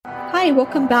Hi,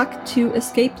 welcome back to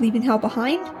Escape Leaving Hell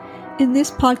Behind. In this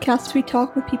podcast, we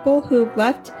talk with people who have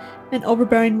left an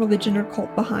overbearing religion or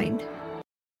cult behind.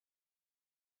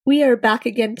 We are back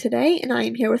again today, and I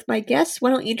am here with my guests.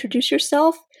 Why don't you introduce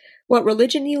yourself, what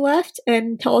religion you left,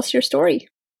 and tell us your story.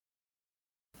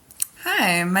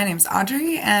 Hi, my name's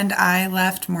Audrey, and I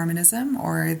left Mormonism,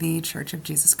 or the Church of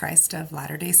Jesus Christ of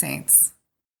Latter-day Saints.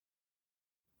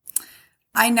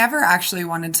 I never actually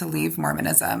wanted to leave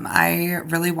Mormonism. I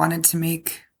really wanted to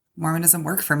make Mormonism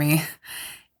work for me.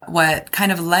 What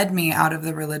kind of led me out of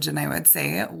the religion, I would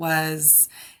say, was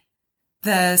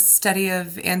the study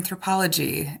of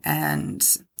anthropology and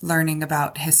learning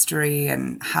about history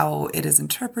and how it is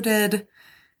interpreted.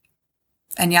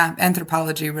 And yeah,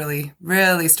 anthropology really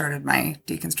started my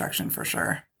deconstruction for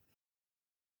sure.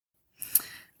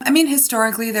 I mean,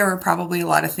 historically, there were probably a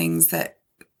lot of things that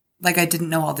I didn't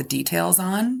know all the details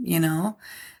on,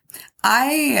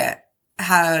 I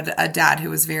had a dad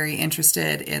who was very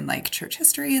interested in church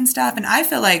history and stuff. And I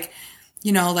feel I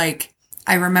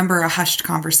remember a hushed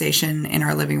conversation in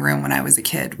our living room when I was a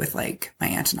kid with my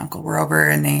aunt and uncle were over,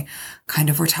 and they kind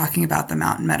of were talking about the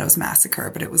Mountain Meadows Massacre,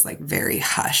 but it was very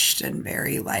hushed and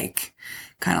very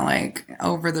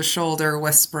over the shoulder,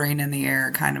 whispering in the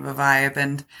air kind of a vibe.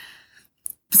 And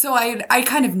so I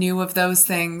kind of knew of those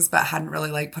things, but hadn't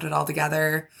really put it all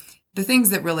together. The things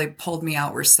that really pulled me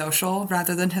out were social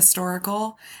rather than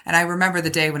historical. And I remember the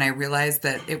day when I realized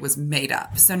that it was made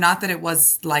up. So not that it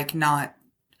was not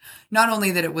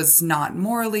only that it was not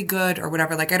morally good or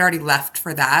whatever, I'd already left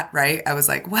for that, right? I was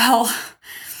well,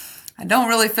 I don't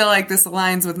really feel like this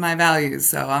aligns with my values,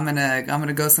 so I'm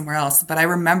gonna go somewhere else. But I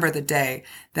remember the day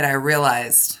that I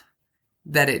realized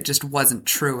that it just wasn't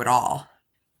true at all,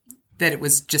 that it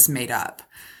was just made up.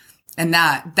 And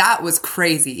that was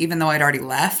crazy, even though I'd already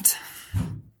left.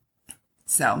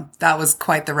 So that was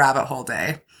quite the rabbit hole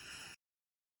day.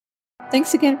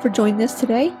 Thanks again for joining us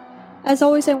today. As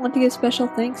always, I want to give special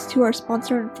thanks to our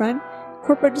sponsor and friend,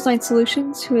 Corporate Design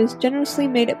Solutions, who has generously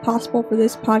made it possible for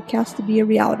this podcast to be a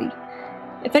reality.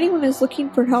 If anyone is looking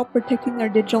for help protecting their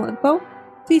digital info,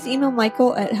 please email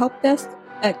Michael at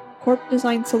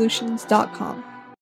helpdesk@corpdesignsolutions.com.